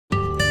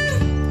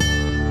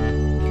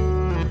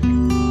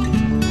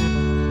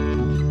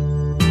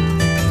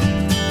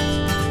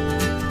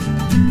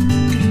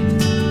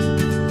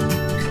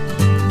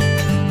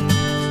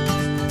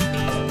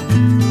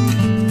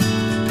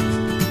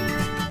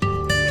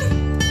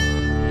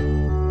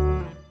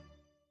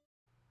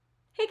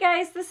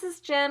guys, this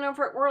is Jen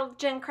over at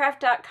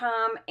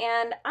worldofjencraft.com,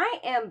 and I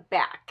am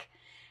back.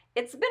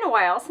 It's been a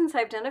while since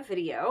I've done a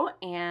video,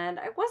 and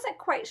I wasn't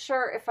quite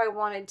sure if I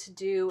wanted to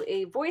do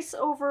a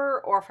voiceover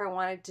or if I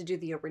wanted to do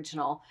the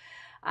original.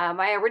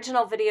 My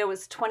original video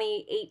was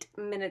 28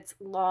 minutes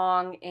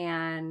long,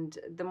 and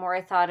the more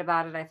I thought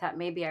about it, I thought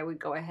maybe I would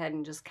go ahead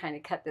and just kind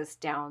of cut this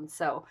down.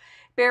 So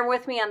bear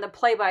with me on the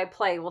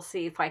play-by-play. We'll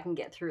see if I can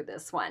get through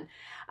this one.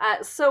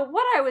 So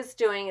what I was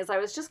doing is I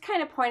was just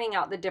kind of pointing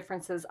out the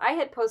differences. I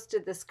had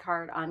posted this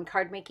card on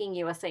Card Making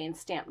USA and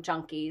Stamp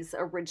Junkies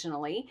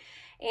originally,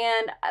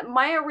 and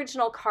my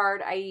original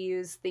card, I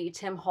used the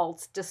Tim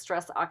Holtz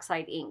Distress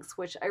Oxide inks,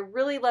 which I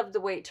really loved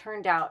the way it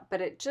turned out,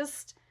 but it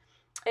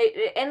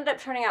ended up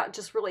turning out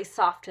just really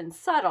soft and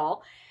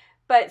subtle.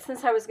 But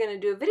since I was going to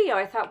do a video,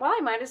 I thought, well, I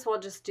might as well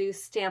just do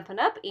Stampin'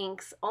 Up!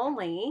 Inks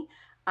only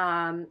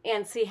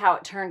and see how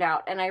it turned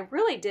out. And I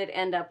really did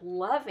end up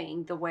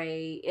loving the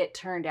way it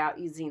turned out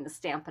using the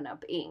Stampin'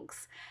 Up!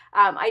 Inks.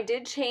 I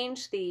did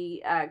change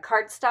the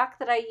cardstock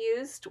that I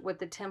used with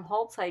the Tim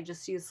Holtz. I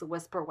just used the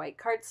Whisper White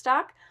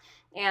cardstock.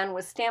 And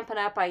with Stampin'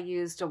 Up! I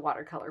used a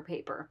watercolor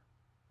paper.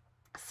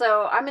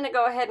 So I'm going to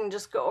go ahead and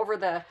just go over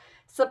the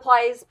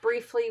supplies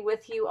briefly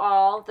with you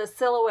all. The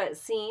Silhouette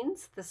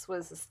Scenes. This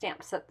was a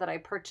stamp set that I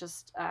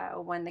purchased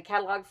when the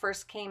catalog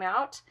first came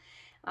out.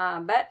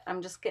 But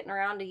I'm just getting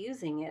around to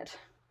using it.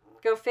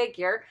 Go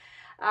figure.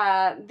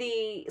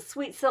 The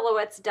Sweet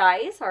Silhouettes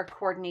dies are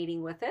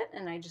coordinating with it,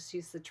 and I just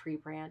used the tree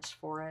branch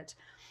for it.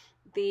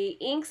 The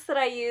inks that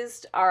I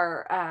used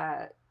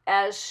are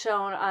as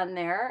shown on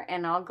there,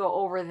 and I'll go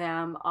over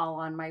them all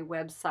on my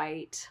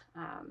website,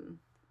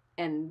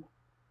 and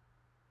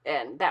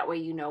that way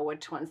you know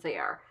which ones they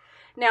are.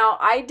 Now,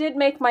 I did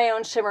make my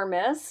own shimmer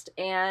mist,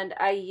 and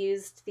I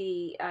used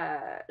the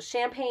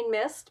champagne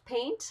mist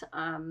paint,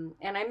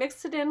 and I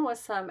mixed it in with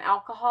some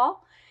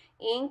alcohol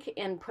ink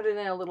and put it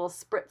in a little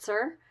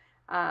spritzer.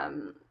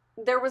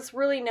 There was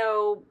really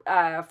no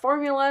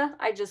formula.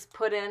 I just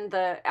put in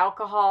the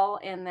alcohol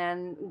and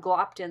then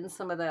glopped in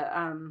some of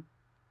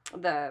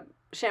the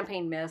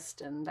champagne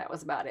mist, and that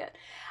was about it.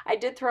 I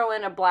did throw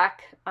in a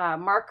black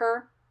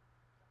marker.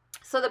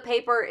 So the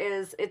paper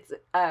it's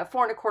 4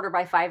 1/4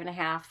 by 5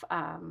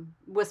 1/2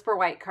 Whisper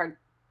White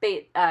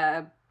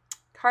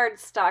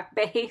cardstock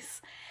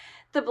base.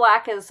 The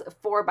black is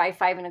 4 by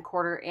 5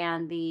 1/4,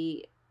 and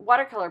the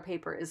watercolor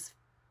paper is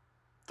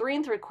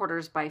 3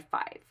 3/4 by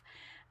 5.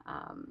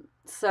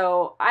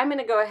 So I'm going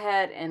to go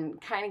ahead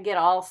and kind of get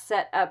all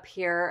set up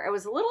here. I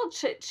was a little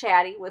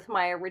chit-chatty with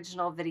my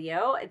original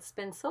video. It's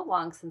been so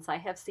long since I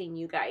have seen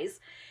you guys.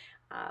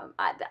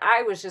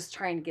 I was just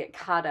trying to get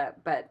caught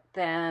up, but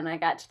then I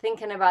got to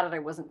thinking about it. I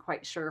wasn't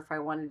quite sure if I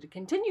wanted to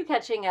continue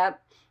catching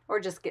up or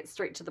just get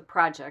straight to the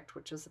project,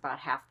 which was about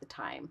half the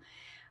time.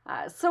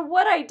 So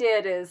what I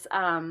did is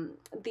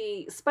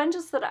the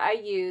sponges that I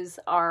use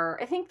are,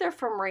 I think they're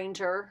from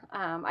Ranger.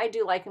 I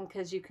do like them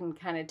because you can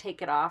kind of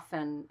take it off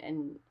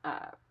and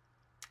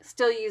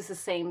still use the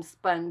same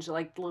sponge,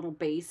 like the little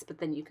base, but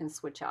then you can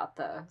switch out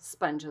the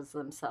sponges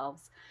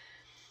themselves.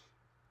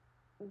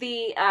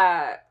 The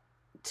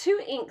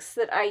two inks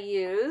that I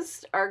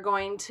used are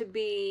going to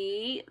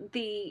be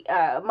the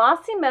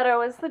Mossy Meadow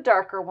is the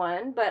darker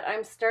one, but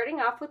I'm starting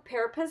off with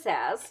Pear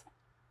Pizzazz.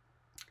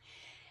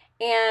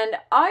 And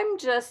I'm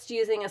just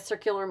using a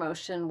circular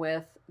motion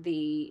with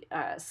the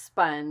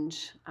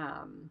sponge.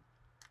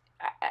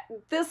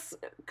 This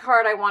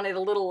card I wanted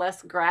a little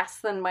less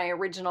grass than my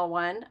original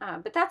one,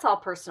 but that's all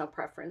personal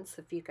preference.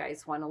 If you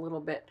guys want a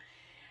little bit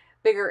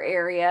bigger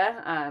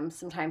area,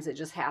 sometimes it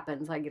just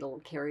happens. I get a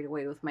little carried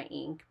away with my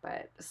ink,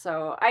 but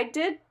so I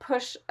did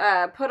put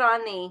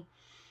on the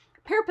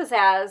Pear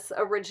Pizzazz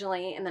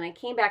originally, and then I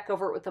came back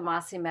over it with the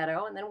Mossy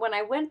Meadow, and then when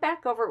I went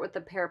back over it with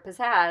the Pear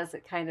Pizzazz,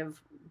 it kind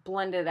of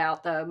blended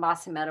out the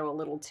Mossy Meadow a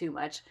little too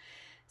much.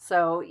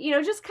 So, you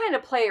know, just kind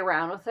of play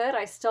around with it.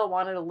 I still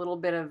wanted a little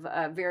bit of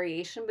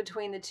variation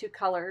between the two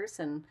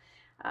colors, and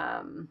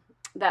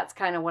that's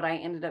kind of what I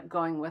ended up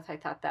going with. I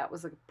thought that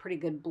was a pretty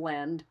good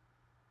blend.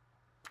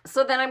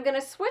 So then I'm going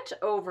to switch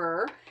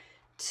over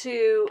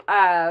to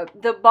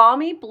the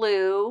Balmy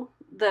Blue,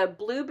 the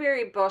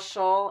Blueberry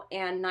Bushel,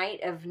 and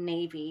Night of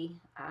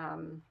Navy.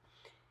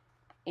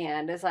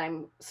 And as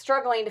I'm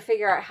struggling to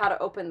figure out how to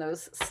open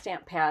those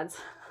stamp pads,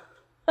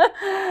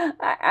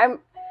 I'm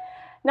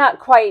not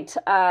quite,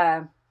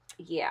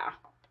 yeah.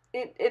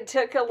 It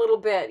took a little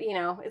bit, you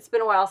know, it's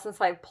been a while since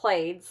I've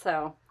played,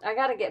 so I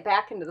got to get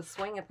back into the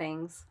swing of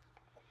things.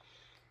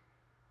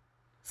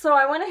 So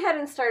I went ahead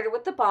and started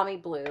with the Balmy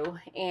Blue,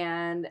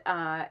 and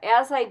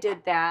as I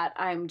did that,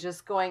 I'm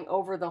just going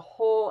over the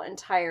whole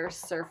entire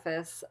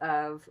surface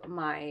of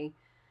my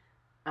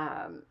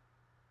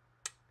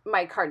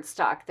my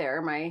cardstock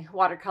there, my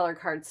watercolor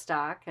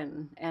cardstock,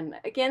 and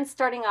again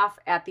starting off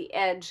at the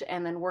edge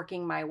and then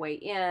working my way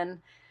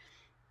in.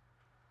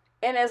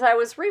 And as I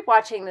was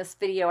rewatching this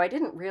video, I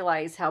didn't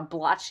realize how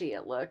blotchy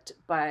it looked,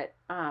 but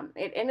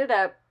it ended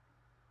up,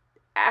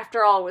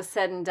 after all was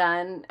said and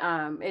done,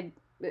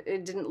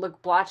 it didn't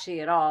look blotchy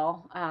at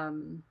all.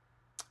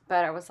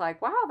 but I was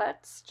like, wow,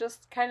 that's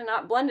just kind of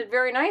not blended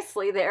very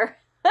nicely there.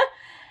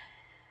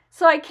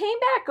 So I came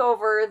back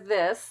over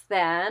this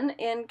then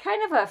in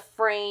kind of a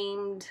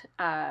framed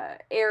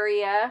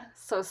area.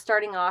 So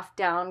starting off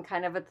down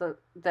kind of at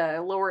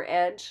the lower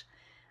edge,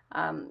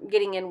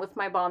 getting in with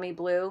my balmy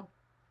blue.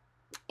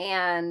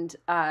 And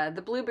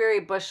the blueberry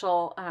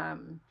bushel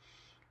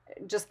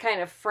just kind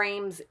of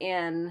frames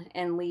in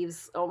and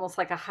leaves almost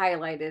like a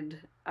highlighted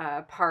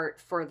part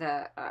for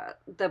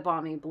the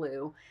balmy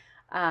blue.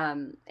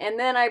 And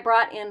then I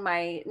brought in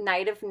my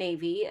Night of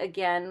Navy,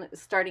 again,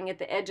 starting at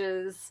the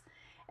edges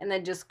and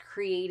then just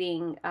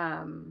creating,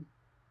 kind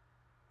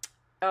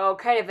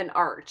of an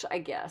arch, I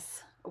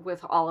guess,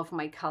 with all of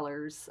my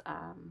colors.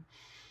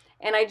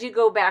 And I do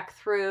go back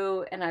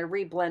through and I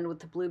reblend with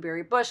the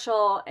blueberry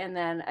bushel and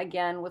then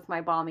again with my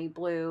balmy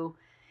blue.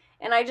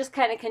 And I just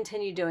kind of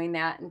continue doing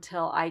that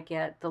until I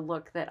get the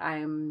look that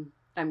I'm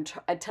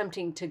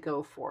attempting to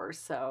go for.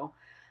 So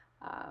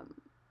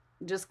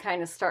just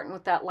kind of starting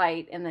with that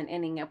light and then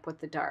ending up with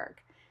the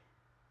dark.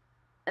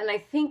 And I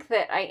think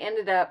that I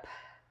ended up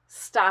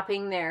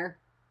stopping there.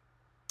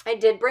 I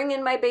did bring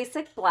in my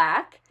basic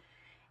black,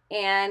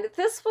 and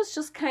this was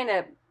just kind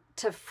of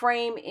to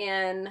frame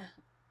in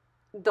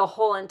the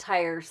whole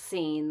entire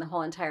scene, the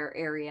whole entire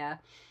area.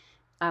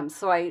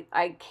 So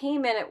I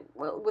came in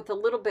with a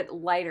little bit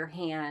lighter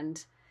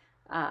hand,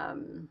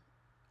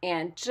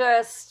 and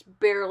just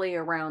barely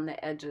around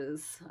the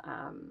edges,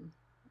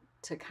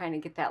 to kind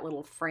of get that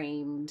little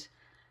framed,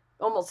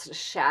 almost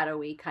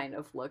shadowy kind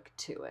of look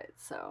to it.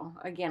 So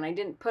again, I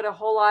didn't put a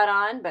whole lot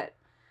on, but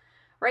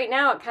right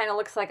now it kind of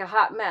looks like a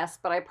hot mess,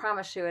 but I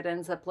promise you it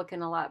ends up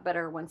looking a lot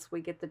better once we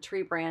get the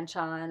tree branch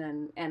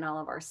on and all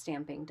of our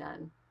stamping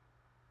done.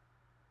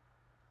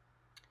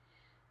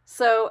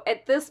 So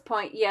at this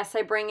point, yes,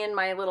 I bring in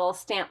my little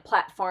stamp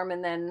platform,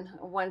 and then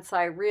once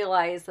I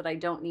realize that I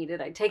don't need it,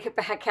 I take it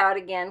back out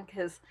again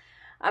because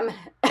I'm,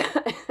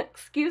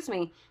 excuse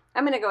me,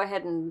 I'm going to go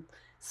ahead and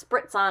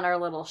spritz on our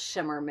little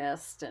shimmer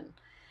mist. And,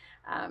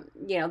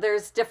 you know,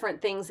 there's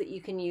different things that you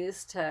can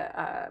use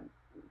to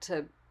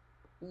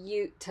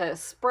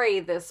spray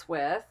this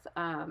with.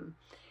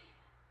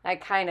 I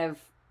kind of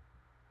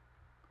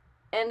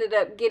ended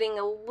up getting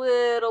a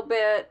little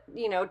bit,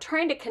 you know,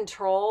 trying to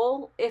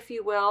control, if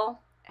you will,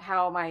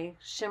 how my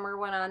shimmer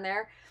went on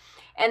there.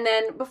 And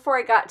then before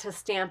I got to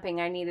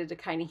stamping, I needed to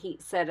kind of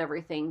heat set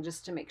everything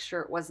just to make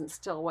sure it wasn't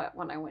still wet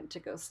when I went to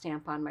go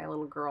stamp on my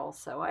little girl.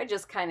 So I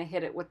just kind of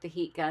hit it with the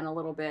heat gun a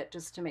little bit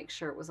just to make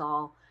sure it was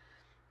all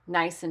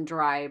nice and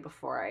dry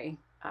before I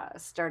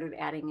started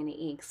adding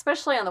any ink.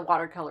 Especially on the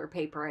watercolor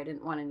paper, I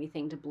didn't want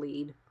anything to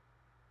bleed.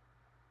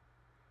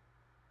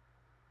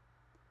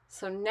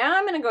 So now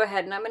I'm going to go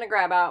ahead and I'm going to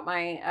grab out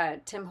my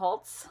Tim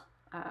Holtz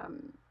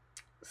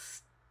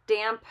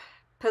stamp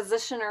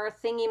positioner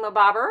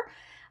thingy-mabobber.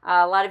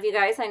 A lot of you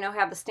guys I know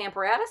have the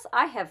Stamparatus.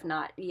 I have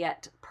not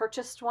yet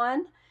purchased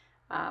one.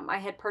 I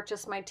had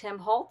purchased my Tim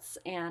Holtz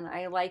and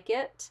I like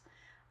it.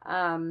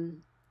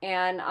 And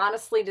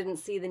honestly didn't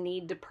see the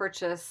need to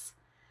purchase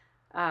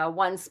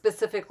one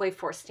specifically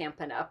for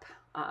Stampin' Up!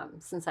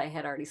 Since I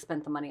had already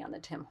spent the money on the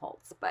Tim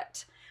Holtz.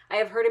 But I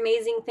have heard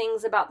amazing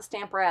things about the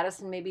Stamparatus,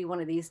 and maybe one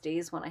of these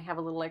days when I have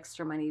a little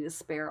extra money to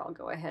spare, I'll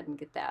go ahead and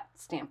get that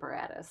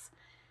Stamparatus.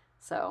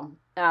 So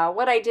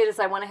what I did is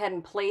I went ahead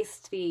and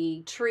placed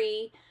the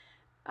tree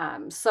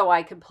so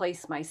I could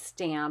place my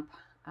stamp.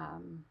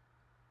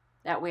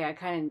 That way I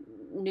kind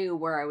of knew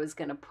where I was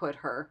going to put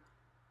her.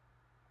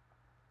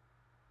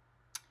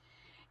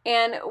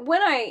 And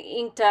when I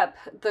inked up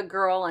the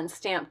girl and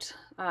stamped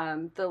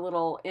the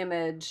little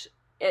image,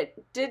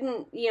 it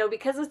didn't, you know,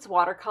 because it's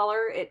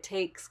watercolor, it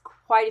takes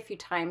quite a few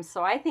times.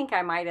 So I think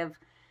I might have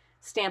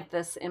stamped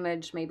this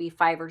image maybe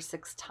 5 or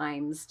 6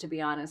 times, to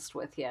be honest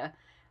with you,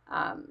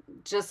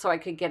 just so I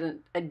could get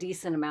a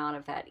decent amount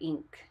of that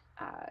ink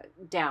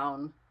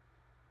down.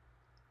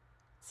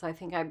 So I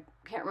think I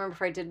can't remember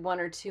if I did 1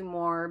 or 2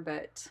 more,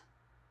 but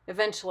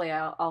eventually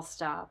I'll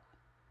stop.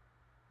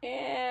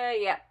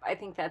 Yeah, I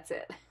think that's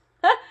it.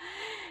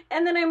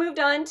 And then I moved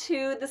on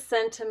to the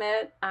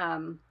sentiment.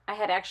 I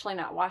had actually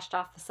not washed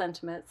off the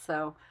sentiment,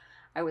 so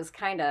I was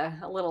kind of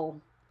a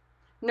little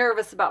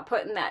nervous about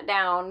putting that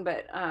down,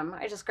 but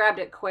I just grabbed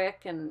it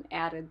quick and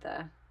added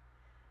the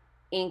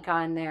ink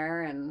on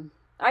there, and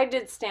I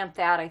did stamp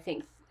that, I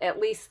think, at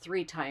least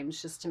 3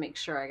 times just to make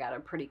sure I got a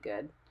pretty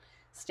good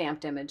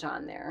stamped image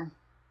on there.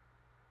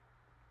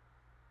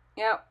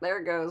 Yep, there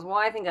it goes. Well,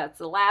 I think that's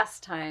the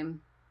last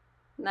time.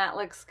 And that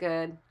looks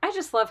good. I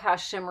just love how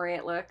shimmery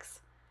it looks.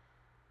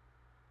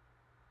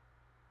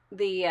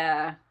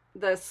 The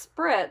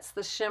spritz,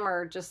 the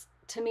shimmer, just,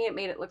 to me, it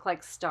made it look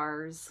like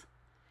stars.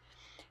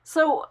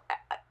 So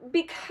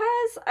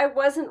because I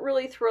wasn't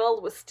really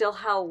thrilled with still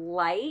how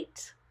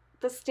light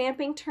the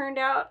stamping turned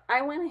out,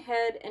 I went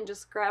ahead and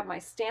just grabbed my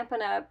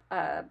Stampin' Up!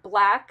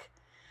 Black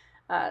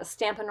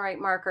Stampin' Right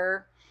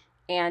marker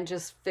and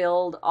just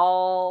filled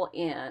all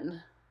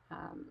in.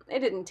 It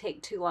didn't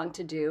take too long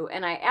to do,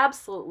 and I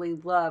absolutely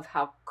love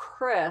how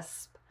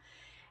crisp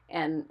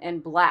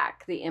and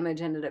black the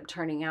image ended up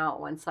turning out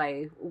once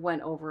I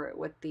went over it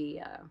with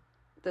the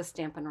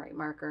Stampin' Right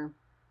marker.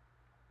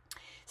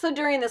 So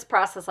during this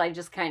process, I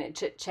just kind of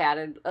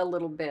chit-chatted a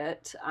little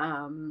bit,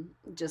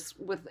 just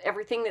with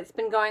everything that's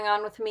been going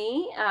on with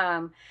me.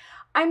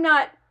 I'm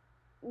not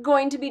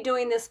going to be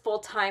doing this full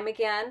time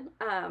again.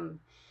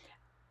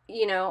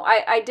 You know,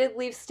 I did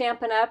leave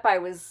Stampin' Up. I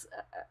was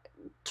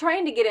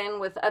trying to get in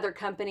with other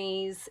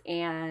companies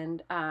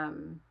and,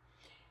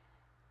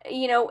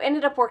 you know,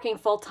 ended up working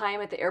full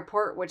time at the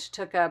airport, which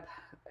took up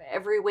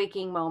every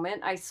waking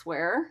moment, I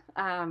swear.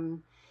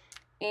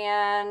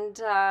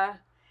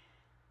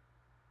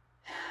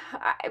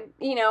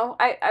 You know,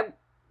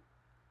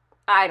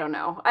 I don't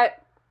know.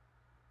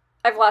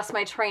 I've lost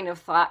my train of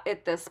thought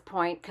at this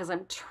point because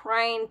I'm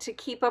trying to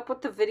keep up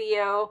with the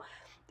video.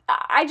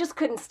 I just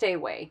couldn't stay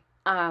away.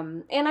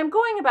 And I'm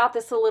going about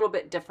this a little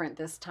bit different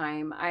this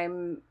time.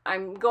 I'm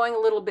going a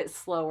little bit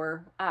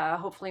slower,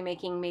 hopefully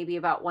making maybe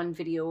about 1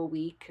 video a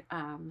week.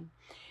 And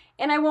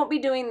I won't be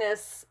doing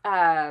this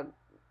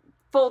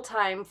full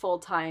time,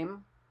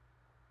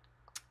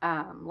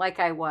 like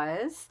I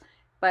was.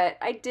 But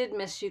I did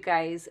miss you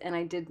guys, and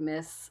I did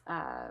miss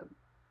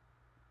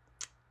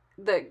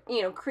the,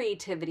 you know,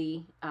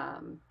 creativity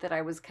that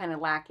I was kind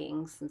of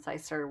lacking since I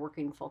started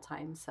working full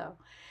time. So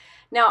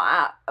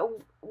now,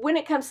 when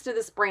it comes to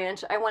this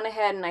branch, I went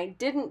ahead and I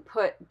didn't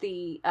put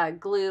the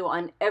glue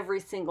on every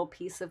single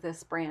piece of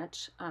this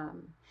branch.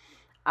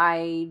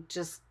 I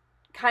just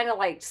kind of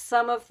liked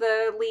some of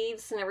the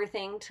leaves and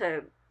everything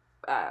to,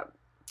 I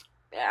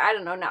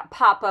don't know, not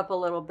pop up a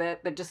little bit,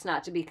 but just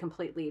not to be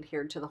completely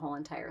adhered to the whole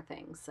entire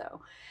thing.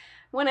 So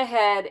went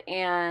ahead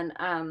and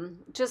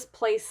just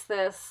placed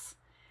this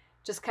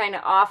just kind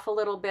of off a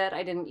little bit.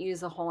 I didn't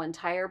use a whole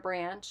entire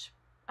branch,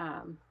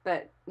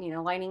 but, you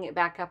know, lining it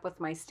back up with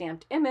my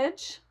stamped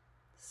image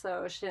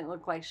so she didn't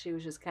look like she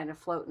was just kind of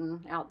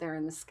floating out there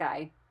in the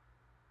sky.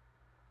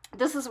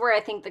 This is where I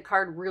think the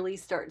card really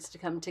starts to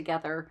come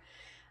together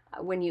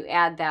when you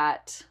add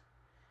that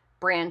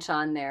branch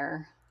on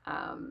there.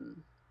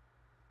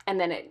 And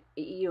then it,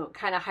 you know,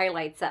 kind of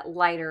highlights that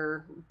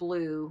lighter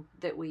blue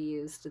that we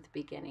used at the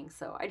beginning.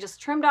 So I just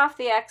trimmed off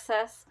the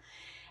excess,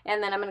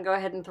 and then I'm going to go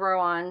ahead and throw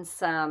on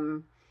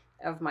some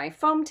of my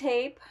foam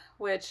tape,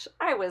 which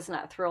I was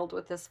not thrilled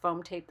with this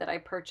foam tape that I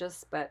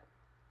purchased, but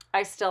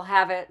I still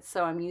have it,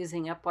 so I'm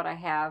using up what I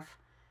have,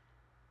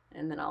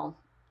 and then I'll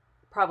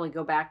probably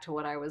go back to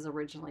what I was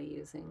originally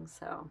using.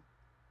 So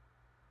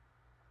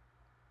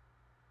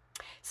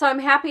I'm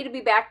happy to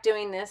be back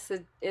doing this.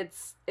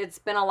 It's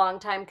been a long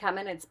time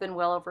coming. It's been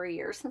well over a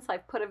year since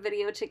I've put a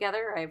video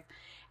together. I've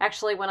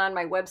actually went on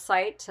my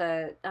website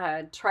to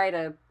try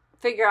to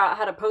figure out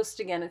how to post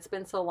again. It's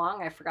been so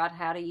long I forgot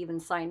how to even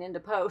sign in to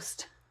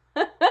post.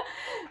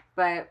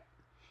 But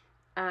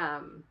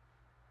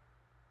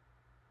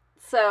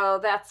so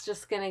that's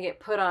just going to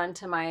get put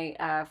onto my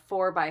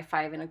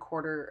 4x5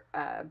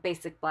 1/4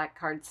 basic black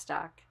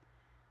cardstock,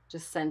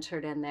 just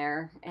centered in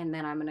there. And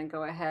then I'm going to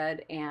go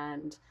ahead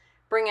and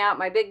bring out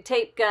my big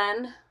tape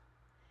gun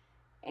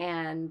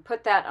and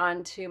put that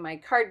onto my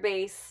card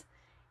base.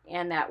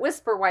 And that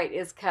Whisper White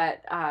is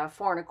cut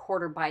 4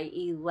 1/4 by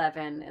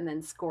 11 and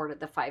then scored at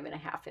the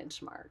 5.5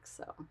 inch mark.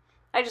 So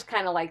I just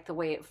kind of like the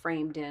way it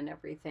framed in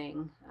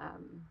everything.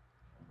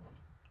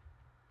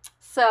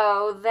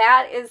 So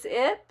that is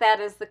it. That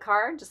is the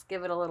card. Just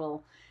give it a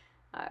little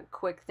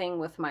quick thing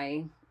with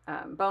my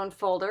bone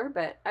folder,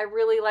 but I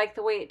really like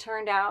the way it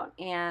turned out,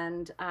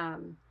 and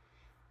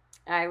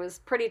I was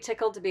pretty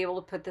tickled to be able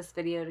to put this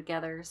video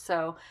together.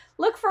 So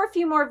look for a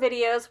few more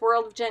videos,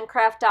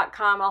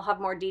 worldofjencraft.com. I'll have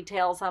more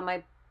details on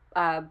my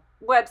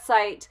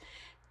website.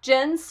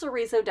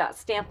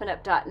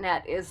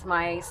 jensorizo.stampinup.net is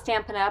my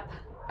Stampin' Up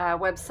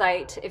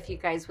website if you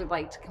guys would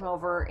like to come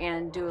over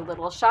and do a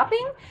little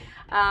shopping.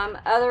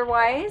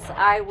 Otherwise,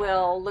 I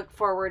will look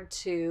forward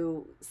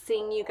to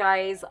seeing you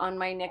guys on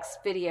my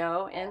next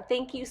video. And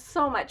thank you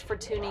so much for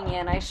tuning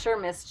in. I sure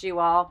missed you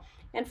all.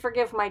 And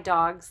forgive my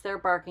dogs. They're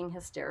barking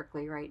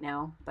hysterically right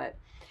now. But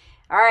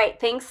all right,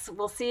 thanks.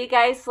 We'll see you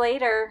guys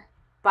later.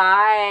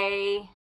 Bye.